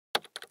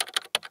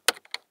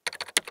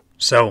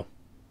So,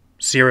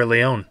 Sierra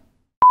Leone.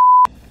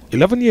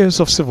 11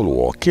 years of civil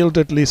war killed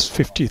at least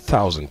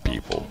 50,000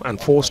 people and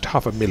forced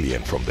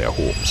 500,000 from their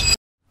homes.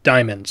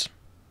 Diamonds,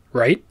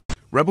 right?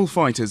 Rebel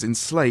fighters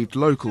enslaved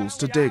locals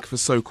to dig for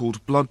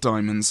so-called blood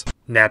diamonds.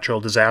 Natural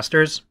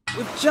disasters.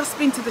 We've just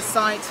been to the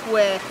site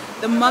where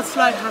the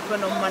mudslide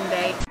happened on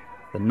Monday.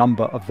 The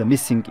number of the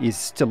missing is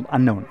still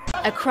unknown.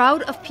 A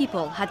crowd of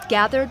people had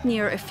gathered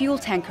near a fuel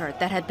tanker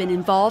that had been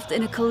involved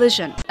in a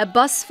collision. A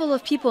bus full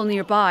of people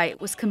nearby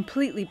was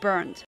completely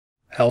burned.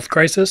 Health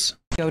crisis.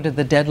 Go to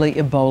the deadly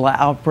Ebola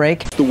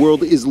outbreak. The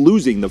world is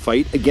losing the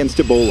fight against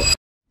Ebola.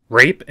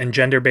 Rape and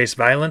gender-based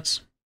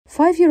violence.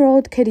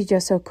 5-year-old Khadija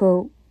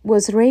Soko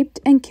was raped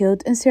and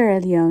killed in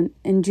Sierra Leone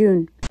in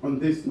June. On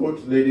this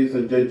note, ladies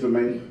and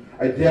gentlemen,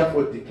 I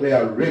therefore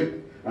declare rape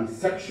and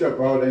sexual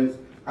violence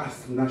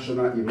as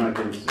national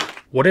emergency.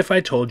 What if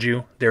I told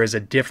you there is a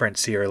different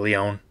Sierra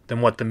Leone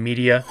than what the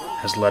media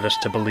has led us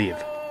to believe?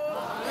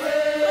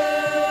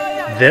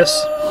 This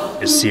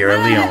is Sierra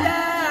Leone.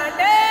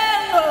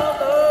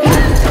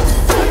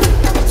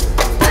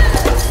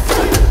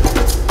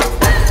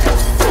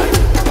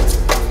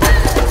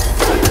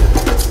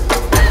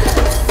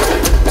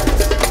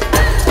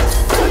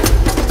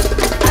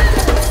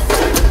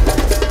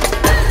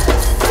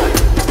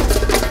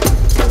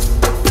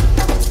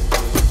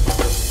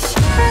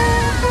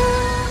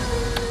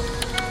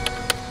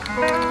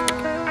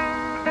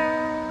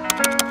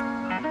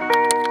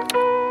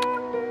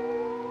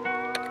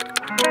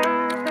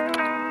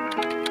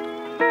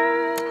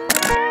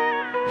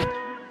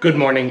 Good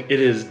morning.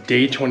 It is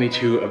day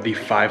 22 of the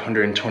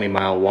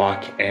 520-mile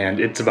walk, and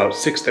it's about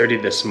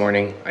 6:30 this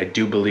morning. I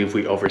do believe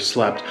we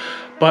overslept,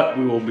 but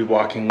we will be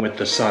walking with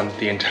the sun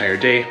the entire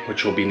day,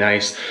 which will be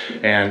nice,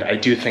 and I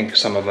do think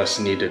some of us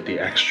needed the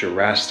extra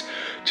rest.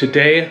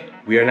 Today,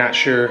 we are not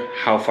sure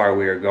how far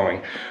we are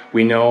going.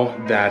 We know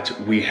that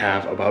we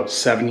have about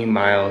 70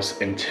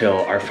 miles until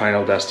our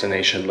final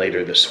destination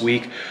later this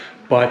week.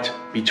 But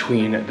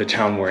between the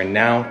town we're in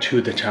now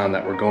to the town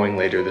that we're going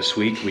later this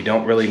week, we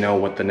don't really know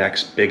what the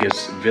next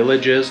biggest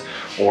village is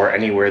or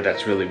anywhere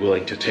that's really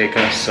willing to take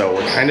us. So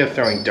we're kind of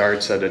throwing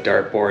darts at a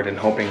dartboard and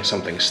hoping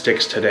something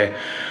sticks today.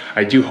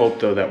 I do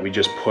hope though that we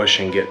just push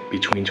and get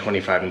between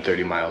 25 and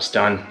 30 miles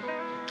done.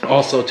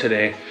 Also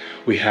today,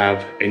 we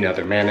have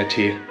another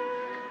manatee,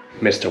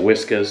 Mr.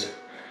 Whiskas.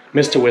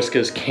 Mr.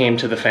 Whiskas came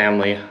to the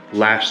family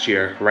last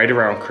year, right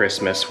around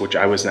Christmas, which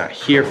I was not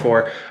here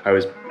for. I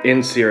was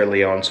in Sierra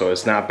Leone, so I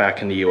was not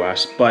back in the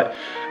US, but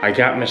I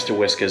got Mr.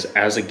 Whiskas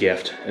as a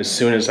gift as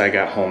soon as I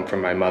got home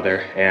from my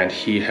mother, and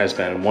he has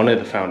been one of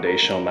the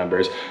foundational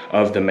members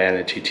of the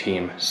manatee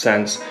team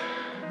since.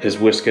 His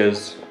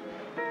Whiskas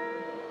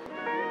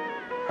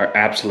are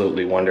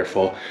absolutely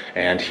wonderful,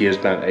 and he has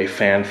been a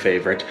fan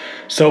favorite.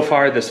 So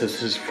far, this is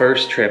his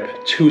first trip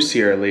to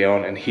Sierra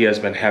Leone, and he has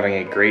been having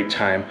a great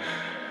time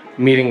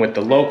meeting with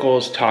the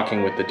locals,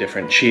 talking with the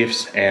different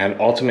chiefs, and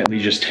ultimately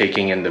just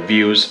taking in the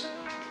views.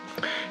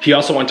 He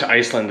also went to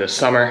Iceland this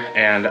summer,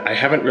 and I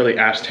haven't really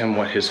asked him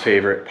what his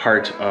favorite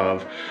part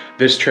of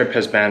this trip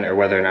has been or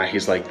whether or not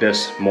he's like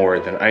this more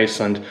than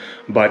Iceland,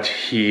 but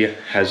he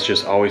has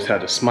just always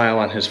had a smile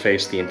on his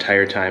face the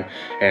entire time,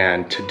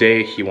 and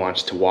today he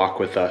wants to walk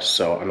with us,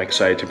 so I'm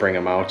excited to bring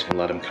him out and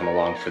let him come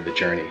along for the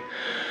journey.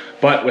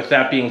 But with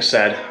that being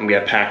said, I'm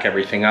gonna pack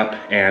everything up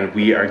and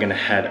we are gonna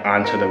head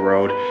onto the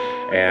road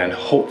and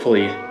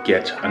hopefully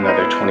get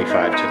another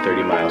 25 to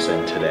 30 miles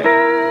in today.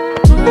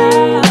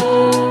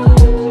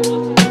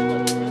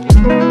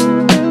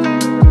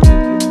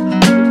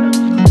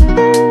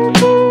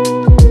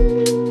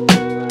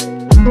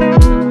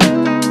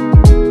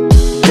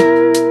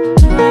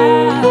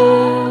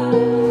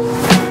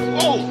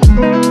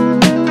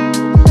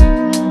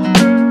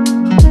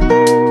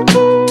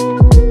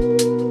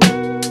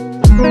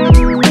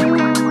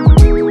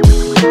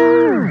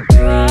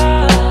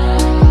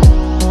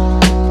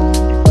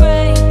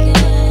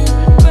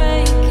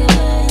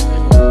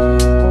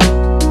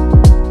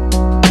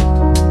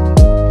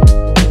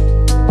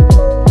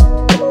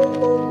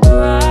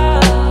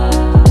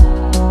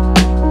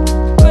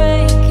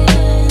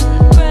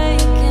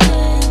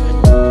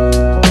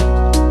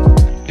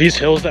 These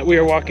hills that we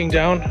are walking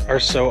down are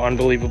so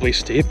unbelievably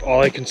steep.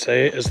 All I can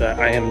say is that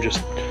I am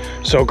just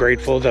so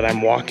grateful that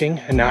I'm walking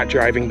and not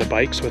driving the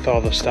bikes with all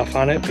the stuff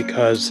on it,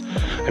 because,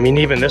 I mean,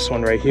 even this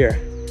one right here,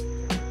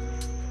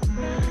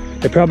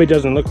 it probably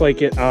doesn't look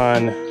like it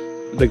on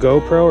the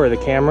GoPro or the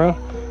camera,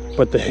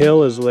 but the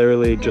hill is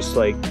literally just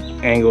like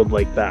angled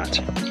like that,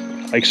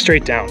 like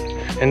straight down.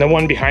 And the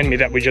one behind me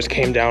that we just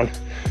came down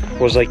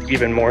was like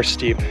even more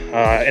steep,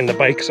 and the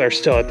bikes are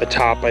still at the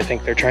top. I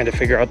think they're trying to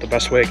figure out the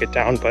best way to get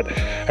down, but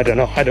I don't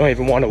know. I don't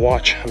even want to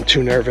watch. I'm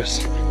too nervous.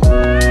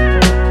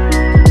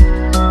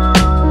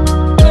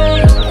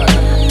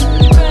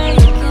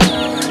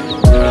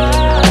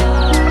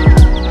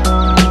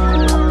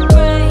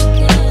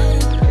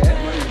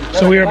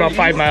 So we are about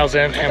 5 miles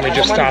in and we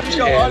just stopped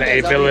in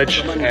a village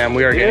and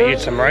we are gonna eat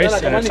some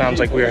rice, and it sounds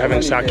like we are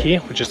having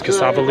sake, which is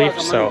cassava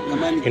leaf, so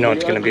you know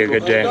it's gonna be a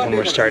good day when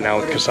we're starting out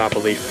with cassava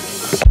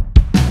leaf.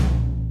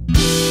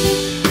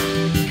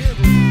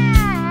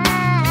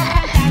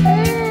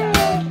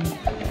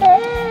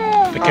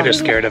 kid is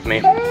scared of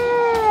me.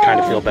 Kind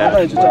of feel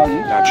bad.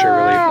 Not sure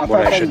really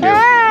what I should do.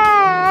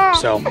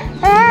 So,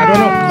 I don't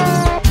know.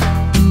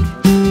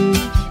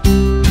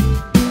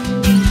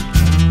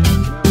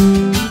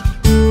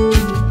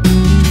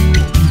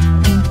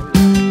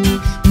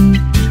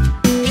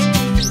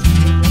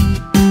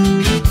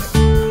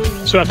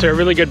 So after a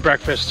really good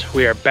breakfast,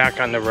 we are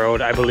back on the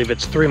road. I believe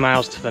it's 3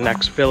 miles to the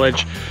next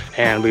village,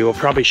 and we will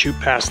probably shoot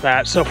past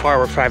that. So far,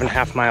 we're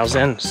 5.5 miles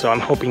in, so I'm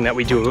hoping that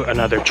we do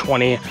another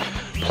 20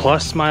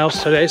 plus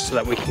miles today so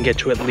that we can get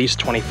to at least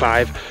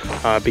 25,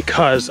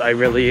 because I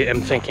really am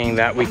thinking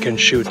that we can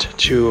shoot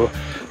to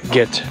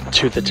get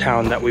to the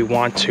town that we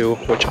want to,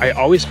 which I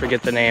always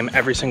forget the name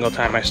every single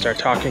time I start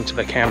talking to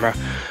the camera.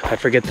 I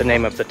forget the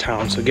name of the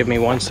town, so give me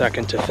 1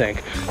 second to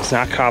think. It's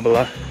not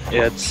Kabbalah,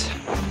 it's...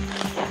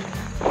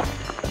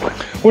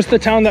 What's the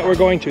town that we're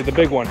going to, the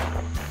big one?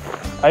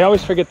 I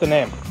always forget the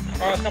name.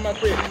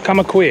 Kamakui.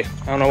 Kamakui.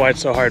 I don't know why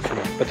it's so hard for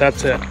me, but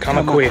that's it,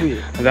 Kamakui.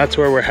 And that's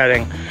where we're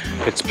heading.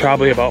 It's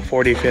probably about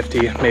 40,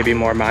 50, maybe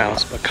more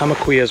miles, but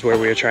Kamakui is where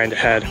we are trying to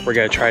head. We're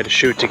gonna try to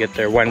shoot to get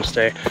there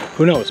Wednesday.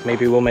 Who knows,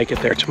 maybe we'll make it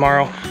there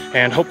tomorrow,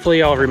 and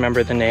hopefully I'll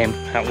remember the name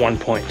at one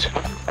point.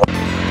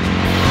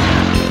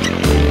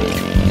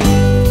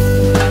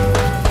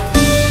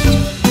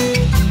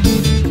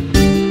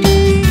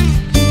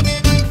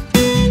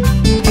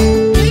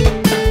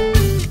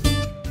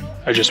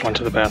 I just went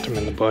to the bathroom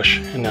in the bush,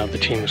 and now the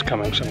team is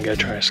coming, so I'm gonna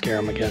try to scare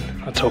them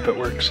again. Let's hope it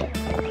works.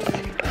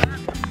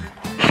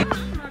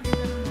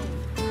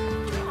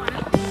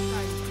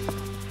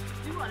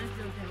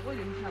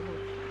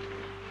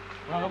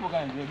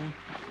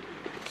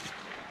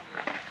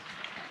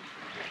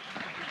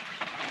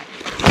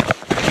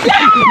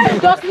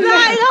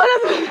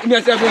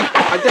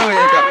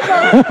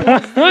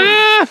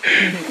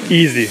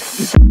 Easy.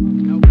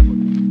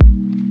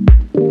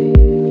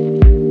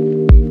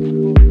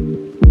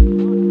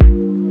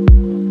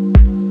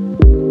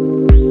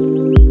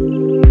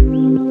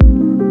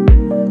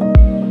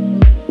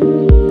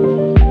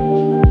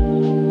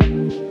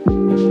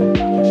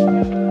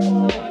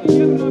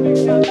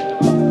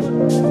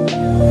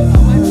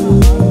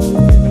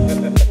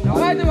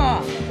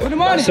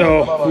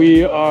 So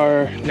we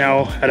are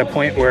now at a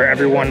point where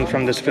everyone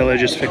from this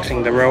village is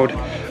fixing the road.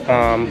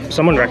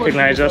 Someone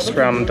recognized us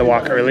from the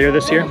walk earlier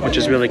this year, which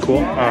is really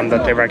cool,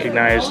 that they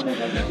recognized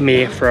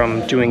me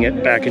from doing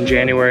it back in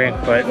January,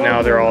 but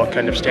now they're all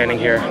kind of standing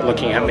here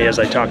looking at me as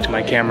I talk to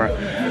my camera.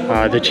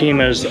 The team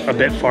is a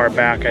bit far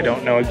back. I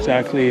don't know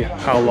exactly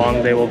how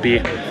long they will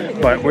be,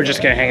 but we're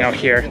just gonna hang out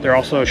here. They're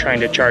also trying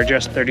to charge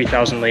us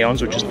 30,000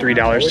 leones, which is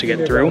 $3 to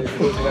get through,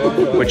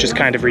 which is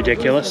kind of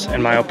ridiculous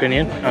in my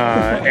opinion.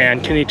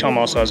 And Kenny Tom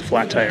also has a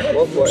flat tire.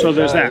 So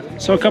there's that.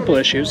 So a couple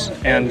issues,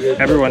 and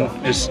everyone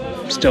is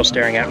still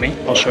staring at me.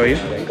 I'll show you.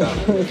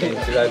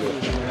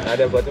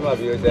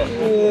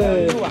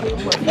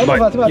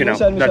 But, you know,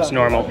 that's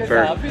normal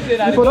for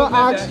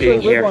being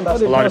here. A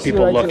lot of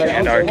people look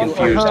and are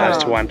confused as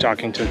to why I'm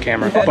talking to the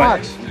camera.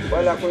 But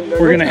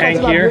we're gonna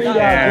hang here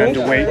and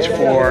wait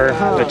for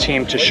the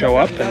team to show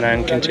up and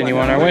then continue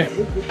on our way.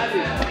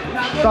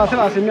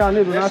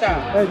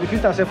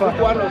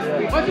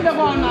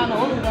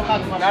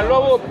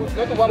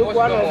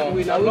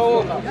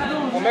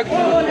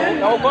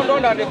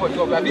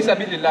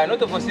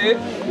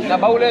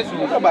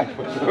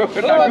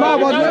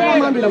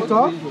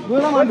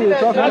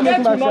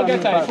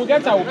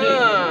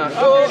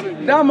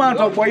 That man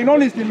talk, but you don't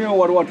listen to me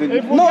or what?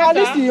 No, I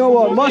listen to your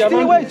word. But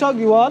still wait talk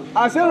the word.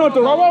 I say not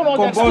to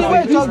compose.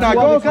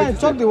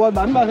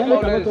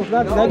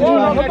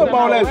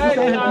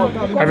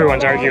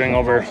 Everyone's arguing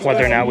over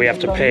whether or not we have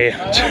to pay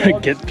to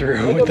get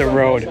through the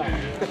road.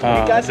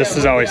 This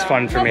is always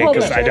fun for me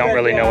because I don't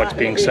really know what's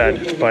being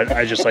said, but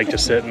I just like to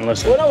sit and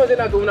listen. So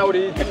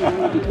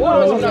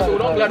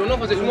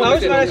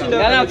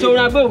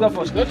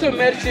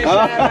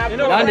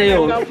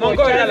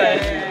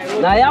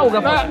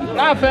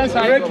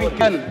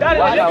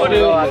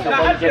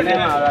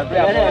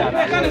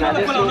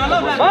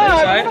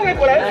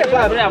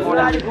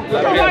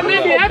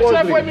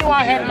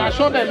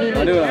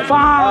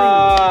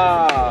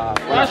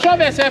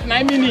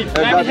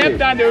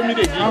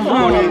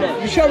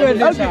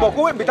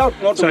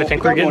I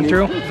think we're getting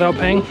through without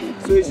paying,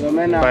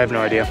 but I have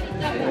no idea.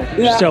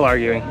 We're still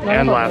arguing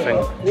and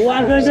laughing. So,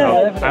 I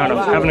don't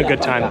know, having a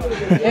good time.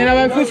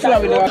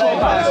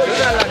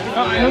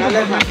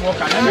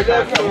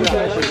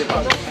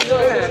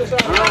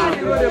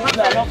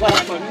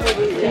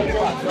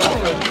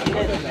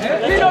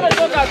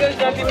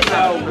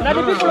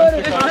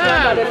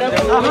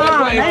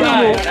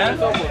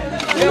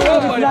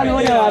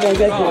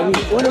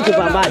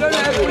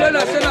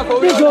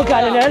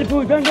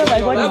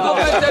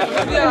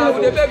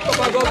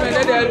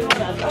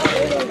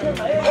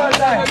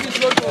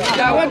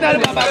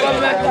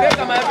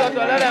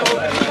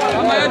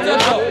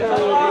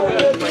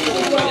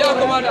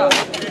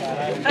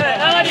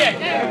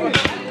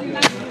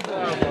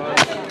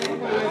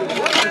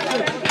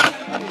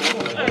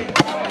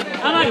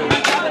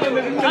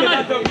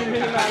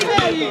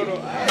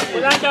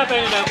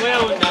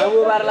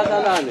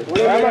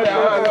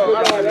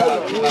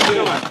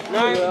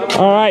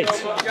 All right.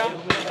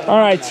 All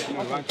right.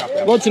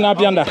 What's in up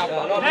yonder?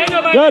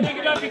 Good.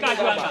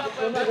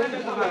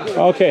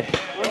 Okay.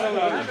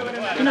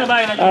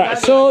 All right.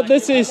 So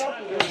this is,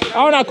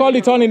 I want to call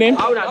the Tony name.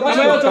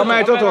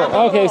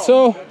 Kamayatoto. Okay.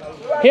 So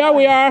here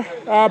we are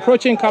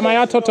approaching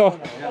Kamayatoto,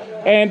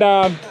 and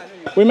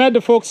we met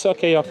the folks.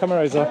 Okay, your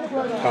camera is off.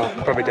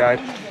 Oh, probably died.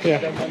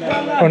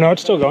 Yeah. Oh no,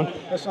 it's still going.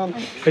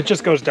 It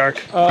just goes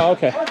dark. Oh,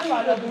 okay.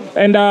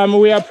 And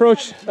we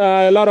approached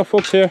a lot of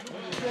folks here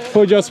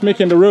who are just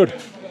making the road.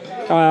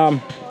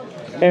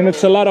 And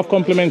it's a lot of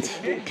compliment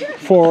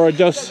for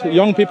just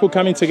young people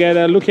coming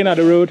together, looking at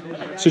the road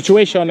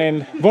situation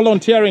and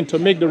volunteering to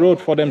make the road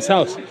for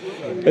themselves.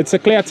 It's a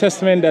clear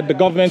testament that the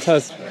government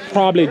has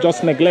probably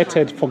just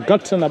neglected,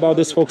 forgotten about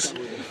these folks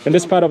in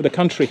this part of the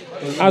country.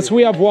 As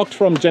we have walked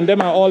from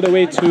Gendema all the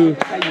way to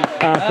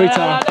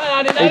Freetown,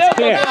 it's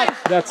clear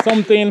that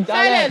something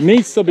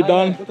needs to be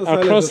done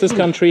across this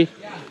country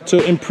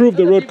to improve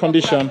the road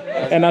condition.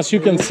 And as you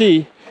can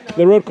see,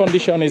 the road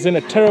condition is in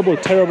a terrible,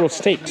 terrible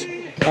state.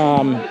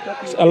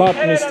 A lot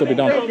needs to be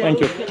done.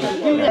 Thank you.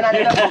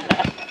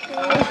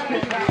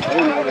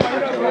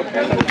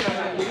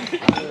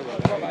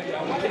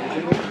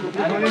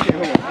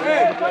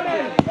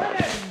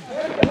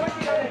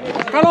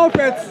 Hello,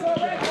 pets.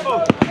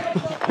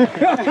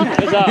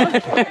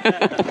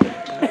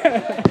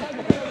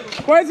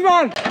 Where's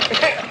man?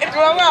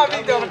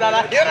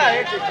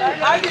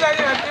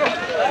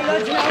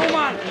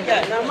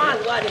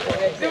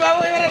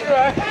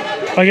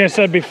 Like I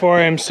said before,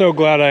 I'm so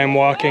glad I am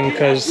walking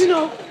because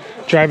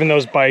driving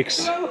those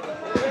bikes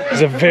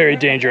is a very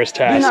dangerous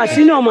task.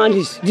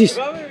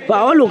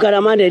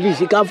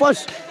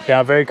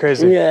 Yeah, very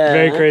crazy. Yeah.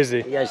 Very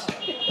crazy. Yes.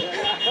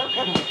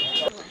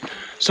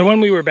 So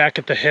when we were back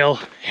at the hill,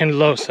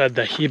 Hindlo said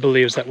that he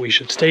believes that we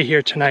should stay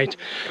here tonight.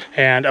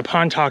 And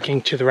upon talking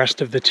to the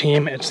rest of the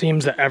team, it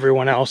seems that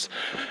everyone else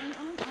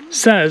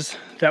says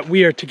that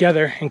we are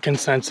together in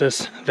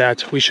consensus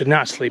that we should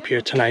not sleep here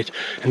tonight.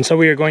 And so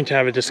we are going to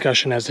have a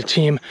discussion as a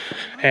team,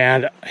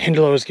 and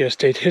Hindlo is going to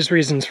state his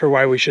reasons for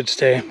why we should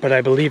stay. But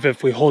I believe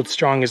if we hold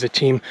strong as a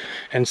team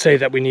and say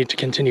that we need to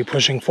continue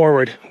pushing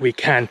forward, we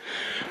can.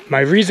 My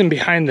reason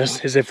behind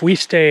this is if we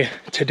stay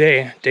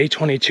today, day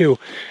 22,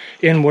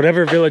 in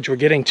whatever village we're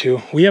getting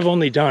to, we have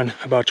only done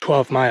about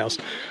 12 miles,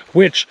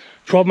 which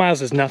 12 miles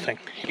is nothing.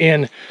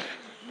 In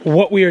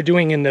what we are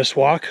doing in this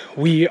walk,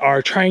 we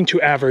are trying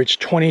to average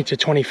 20 to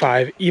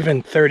 25,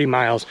 even 30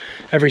 miles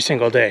every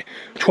single day.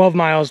 12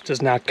 miles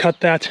does not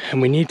cut that,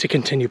 and we need to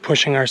continue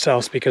pushing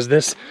ourselves because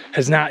this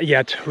has not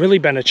yet really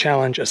been a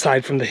challenge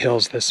aside from the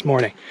hills this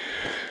morning.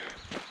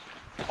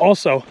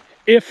 Also,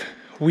 if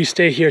we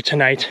stay here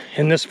tonight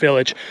in this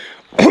village,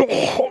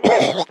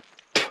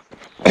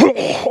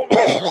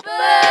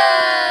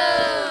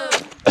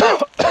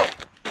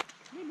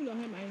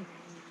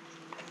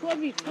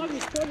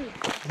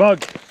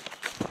 bug.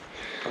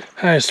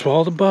 I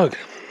swallowed a bug.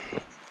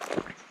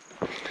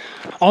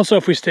 Also,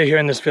 if we stay here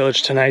in this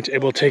village tonight,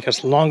 it will take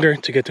us longer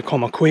to get to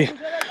Komakui.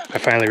 I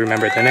finally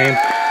remembered the name.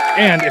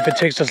 And if it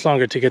takes us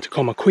longer to get to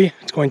Komakui,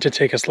 it's going to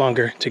take us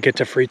longer to get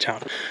to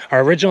Freetown.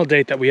 Our original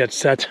date that we had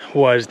set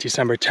was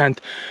December 10th,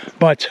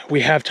 but we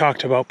have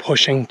talked about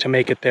pushing to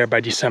make it there by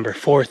December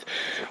 4th,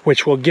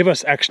 which will give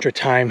us extra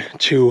time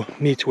to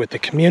meet with the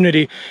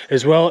community,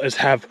 as well as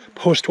have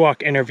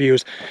post-walk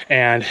interviews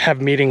and have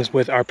meetings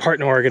with our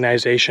partner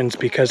organizations,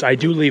 because I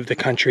do leave the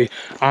country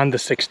on the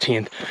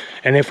 16th.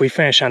 And if we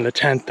finish on the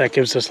 10th, that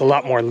gives us a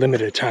lot more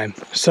limited time.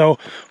 So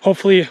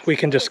hopefully we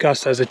can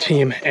discuss as a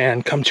team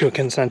and come to a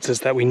consensus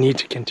that we need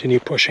to continue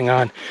pushing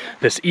on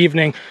this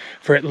evening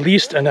for at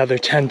least another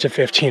 10 to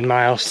 15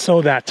 miles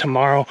so that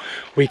tomorrow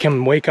we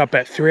can wake up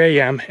at 3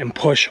 a.m. and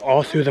push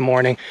all through the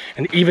morning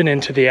and even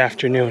into the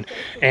afternoon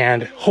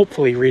and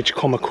hopefully reach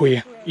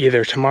Komakui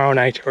either tomorrow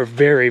night or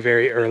very,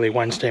 very early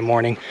Wednesday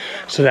morning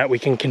so that we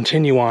can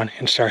continue on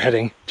and start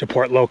heading to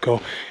Port Loco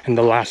in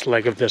the last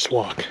leg of this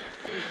walk.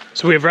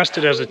 So we have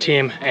rested as a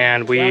team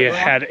and we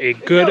had a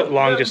good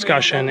long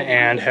discussion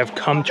and have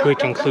come to a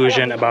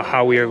conclusion about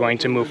how we are going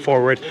to move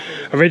forward.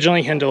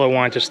 Originally, Hindlo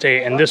wanted to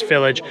stay in this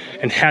village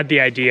and had the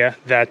idea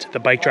that the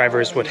bike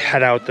drivers would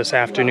head out this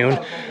afternoon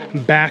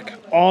back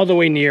all the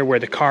way near where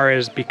the car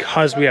is,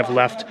 because we have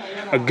left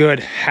a good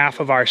half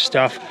of our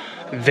stuff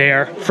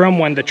there from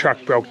when the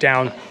truck broke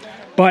down.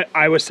 But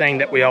I was saying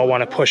that we all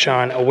want to push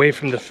on away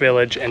from the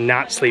village and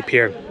not sleep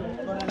here.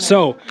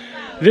 So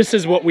this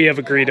is what we have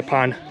agreed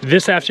upon.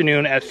 This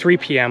afternoon at 3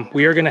 p.m.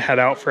 we are going to head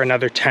out for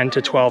another 10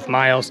 to 12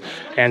 miles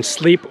and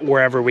sleep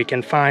wherever we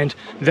can find.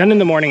 Then in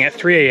the morning at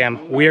 3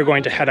 a.m. we are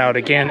going to head out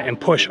again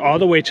and push all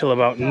the way till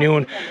about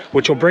noon,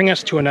 which will bring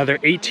us to another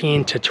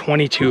 18 to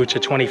 22 to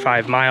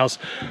 25 miles.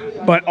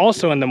 But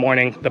also in the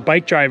morning, the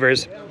bike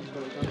drivers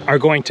are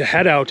going to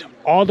head out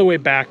all the way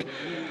back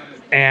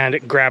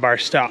and grab our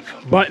stuff.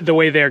 But the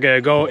way they're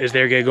gonna go is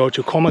they're gonna go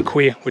to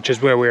Kamayatoto, which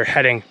is where we're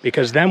heading,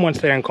 because then once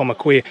they're in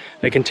Kamayatoto,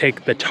 they can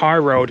take the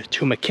tar road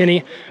to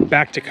McKinney,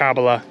 back to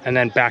Kabbalah, and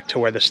then back to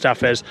where the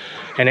stuff is.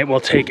 And it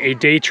will take a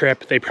day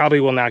trip. They probably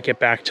will not get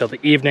back till the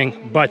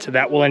evening, but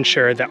that will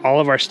ensure that all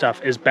of our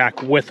stuff is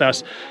back with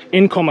us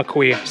in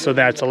Kamayatoto, so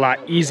that it's a lot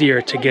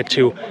easier to get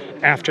to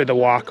after the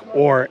walk,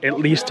 or at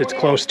least it's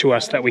close to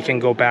us that we can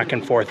go back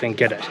and forth and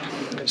get it.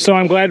 So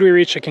I'm glad we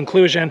reached a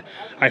conclusion.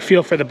 I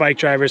feel for the bike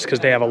drivers because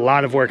they have a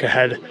lot of work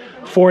ahead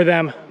for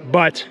them,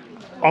 but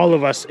all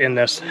of us in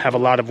this have a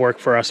lot of work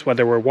for us,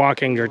 whether we're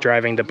walking or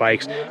driving the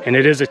bikes, and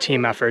it is a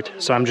team effort.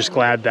 So I'm just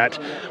glad that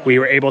we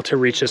were able to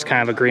reach this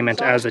kind of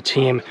agreement as a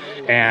team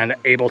and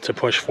able to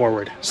push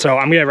forward. So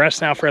I'm gonna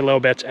rest now for a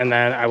little bit, and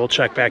then I will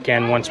check back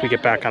in once we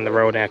get back on the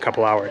road in a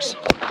couple hours.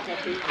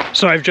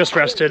 So I've just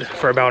rested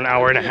for about an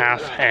hour and a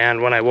half,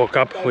 and when I woke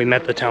up, we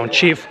met the town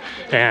chief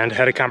and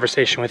had a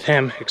conversation with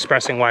him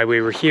expressing why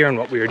we were here and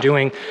what we were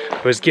doing. I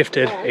was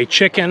gifted a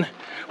chicken,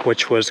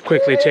 which was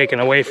quickly taken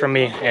away from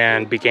me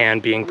and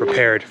began being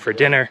prepared for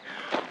dinner,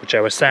 which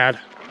I was sad.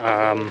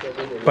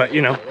 But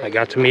you know, I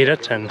got to meet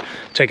it and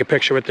take a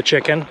picture with the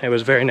chicken. It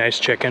was a very nice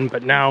chicken,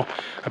 but now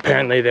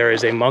apparently there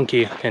is a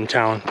monkey in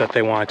town that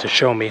they wanted to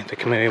show me, the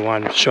community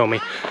wanted to show me.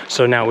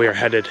 So now we are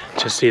headed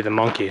to see the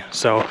monkey.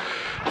 So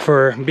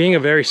for being a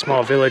very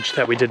small village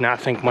that we did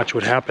not think much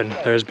would happen,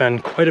 there's been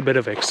quite a bit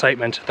of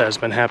excitement that has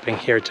been happening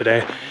here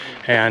today.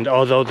 And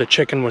although the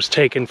chicken was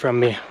taken from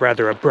me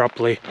rather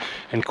abruptly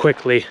and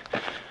quickly,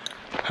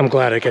 I'm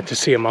glad I get to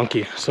see a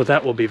monkey. So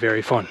that will be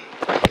very fun.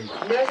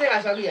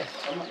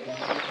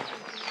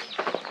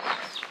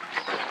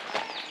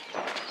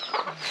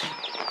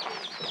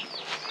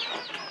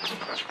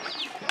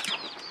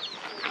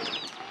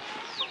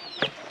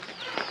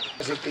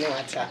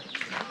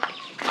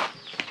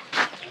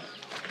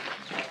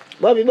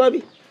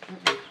 Bobby.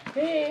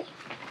 Hey.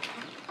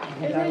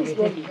 His name is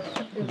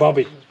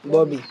Bobby.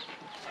 Bobby.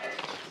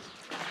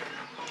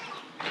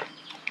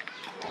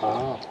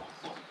 Wow.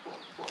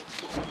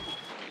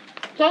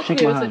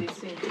 Shake my hand.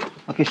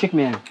 Okay, shake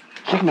my hand.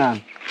 Shake my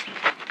hand.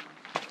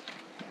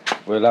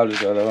 So a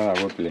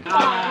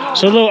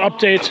little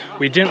update,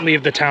 we didn't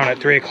leave the town at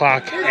 3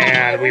 o'clock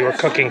and we were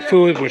cooking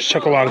food, which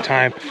took a long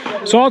time.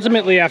 So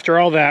ultimately after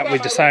all that, we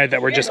decided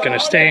that we're just gonna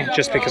stay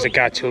just because it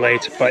got too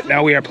late. But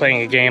now we are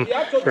playing a game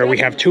where we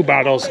have 2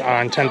 bottles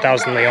on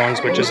 10,000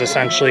 leones, which is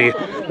essentially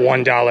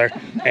 $1.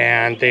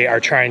 And they are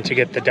trying to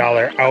get the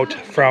dollar out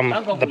from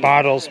the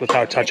bottles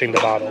without touching the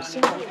bottles.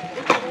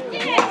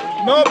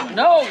 No.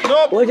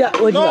 Wait.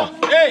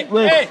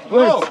 Hey,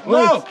 no.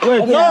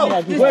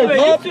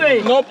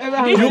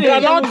 You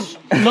cannot.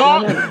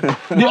 No.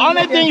 The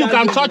only thing you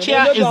can touch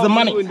here is the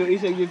money.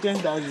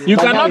 You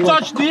cannot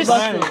touch this.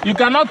 You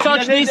cannot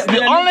touch this.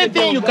 The only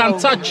thing you can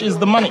touch is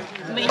the money.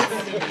 The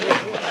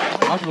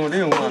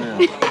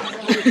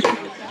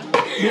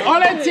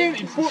only thing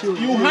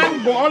you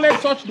hand will only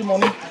touch the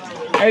money.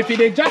 If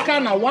you jack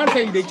now, one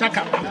thing they jack.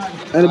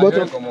 And the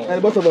bottom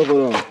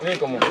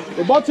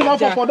of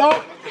for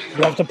dog.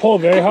 You have to pull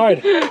very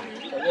hard.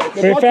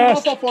 Very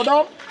fast. The bottom of for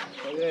dog.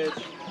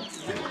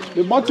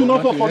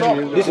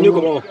 This new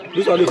come on.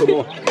 This one come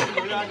on.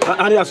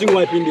 And I sing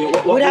wipe in there.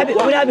 Would I be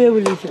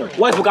able to listen?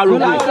 Why for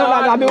Carol? I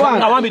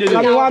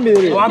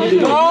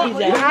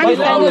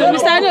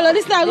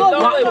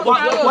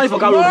Why for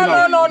Carol?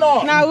 No.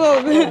 Now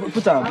go.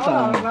 Put on.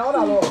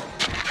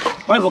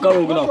 Why for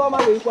Carol now?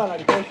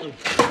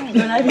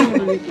 You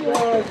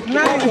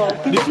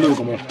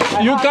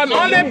can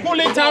only pull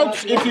it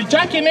out if you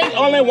jack in it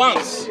only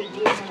once.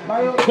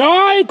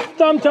 No,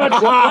 don't touch. Don't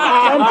touch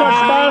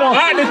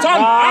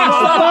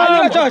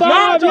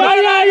bottle.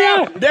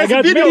 Yeah. There's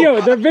a video.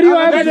 The video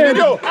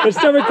evidence. It's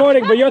still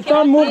recording, but your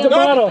thumb moved the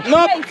bottle.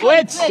 No,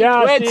 wait.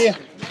 Yeah, wait. See.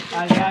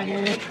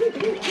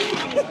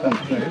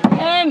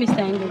 Hey, Mr.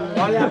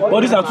 Angelo.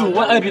 What is that too?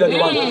 What LP that you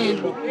want?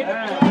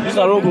 This is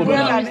a logo.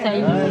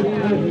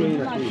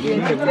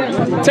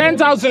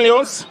 10,000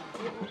 leons.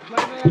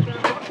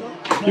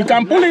 You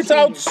can pull it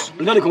out.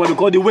 You know they come on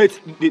because the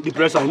weight, the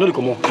pressure. You know they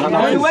come on. You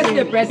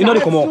know they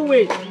come on.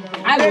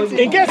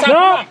 In case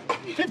I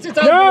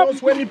 50,000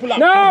 leons when you pull out.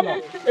 No.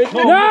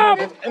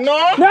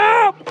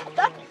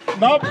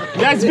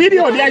 There's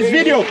video.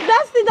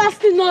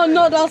 Dusty.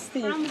 No,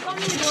 Dusty.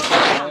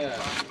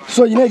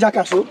 So you know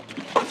Jackass, so?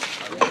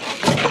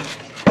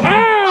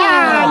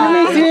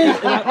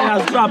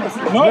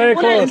 No, very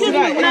close.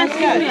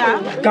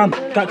 Come,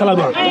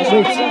 Calabria.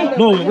 Wait.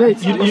 No,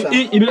 wait.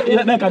 You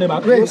not carry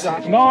back. Wait.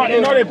 No,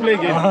 you know they play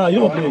game. You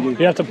don't play game.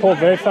 You have to pull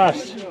very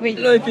fast. Wait.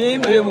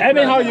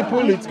 Anyhow you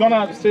pull, it's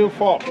gonna still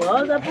fall.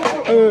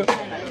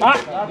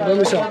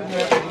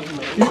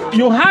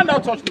 You hand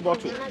out touch the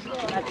bottle.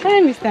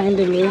 Hey, Mr.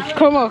 Angelo.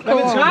 Come on.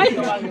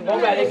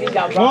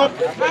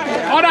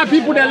 Other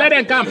people, they let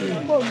them come.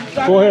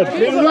 Go ahead.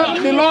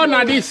 The law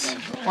now this.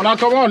 When I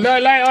come on,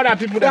 let other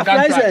people that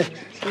can try.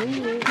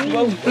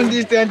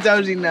 this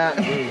 10,000 now.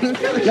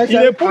 If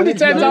they pull the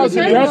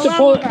 10,000, you have to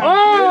pull.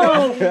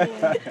 Oh!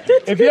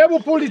 If you ever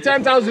pull the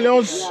 10,000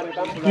 leons,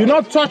 you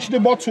not touch the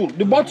bottle.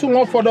 The bottle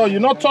not for door. You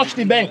not touch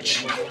the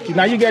bench.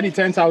 Now you get the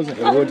 10,000.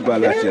 Go to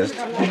balance chest.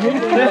 Got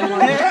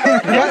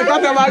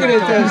the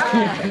magnet test.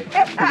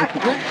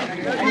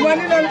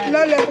 Money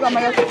no left from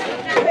my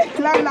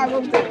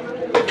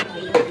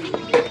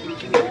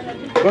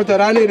Go to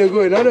Rani to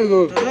go, not to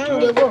go.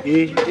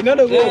 You know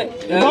the go.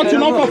 Not to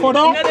know for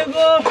door.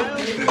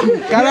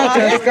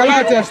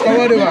 Color test, come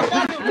on,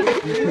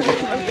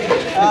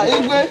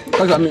 Igwe.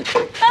 What's that mean?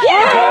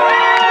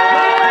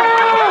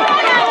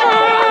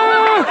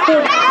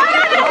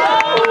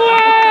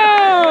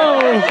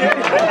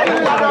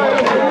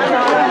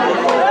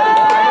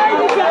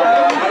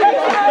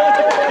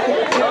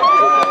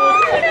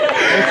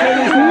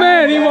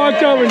 Man, he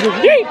walked over and just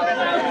yeet.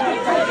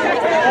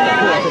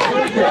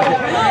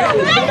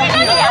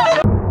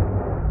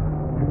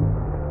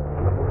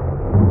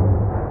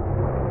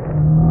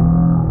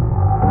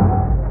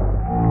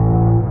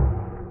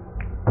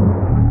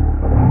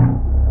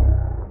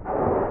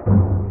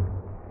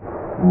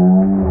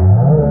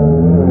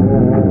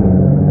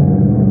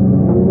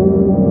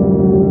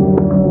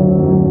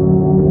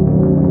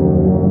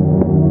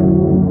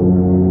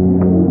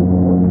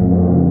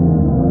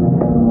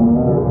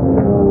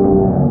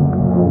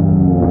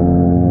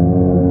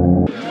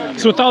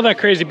 So with all that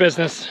crazy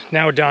business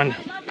now done,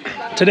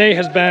 today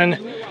has been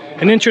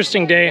an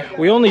interesting day.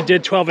 We only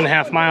did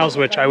 12.5 miles,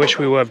 which I wish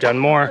we would have done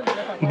more.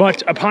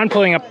 But upon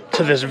pulling up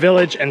to this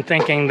village and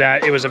thinking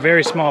that it was a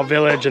very small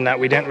village and that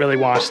we didn't really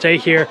want to stay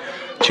here,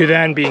 to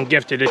then being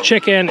gifted a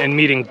chicken and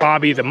meeting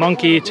Bobby the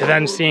monkey, to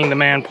then seeing the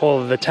man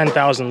pull the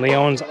 10,000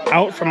 leons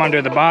out from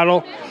under the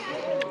bottle,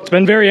 it's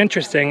been very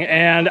interesting.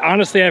 And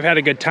honestly, I've had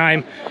a good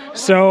time.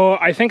 So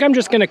I think I'm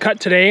just gonna cut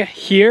today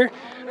here.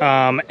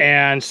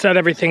 And set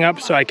everything up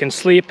so I can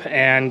sleep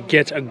and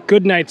get a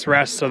good night's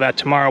rest so that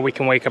tomorrow we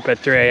can wake up at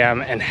 3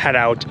 a.m. and head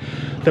out.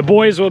 The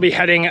boys will be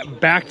heading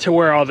back to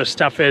where all the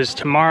stuff is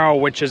tomorrow,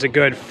 which is a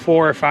good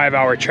 4 or 5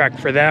 hour trek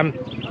for them.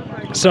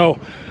 So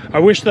I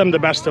wish them the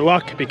best of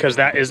luck because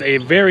that is a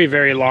very,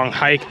 very long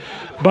hike.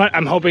 But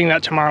I'm hoping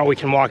that tomorrow we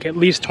can walk at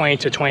least 20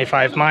 to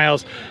 25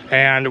 miles.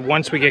 And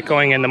once we get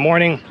going in the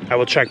morning, I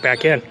will check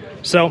back in.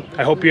 So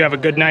I hope you have a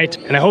good night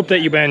and I hope that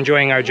you've been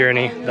enjoying our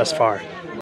journey thus far.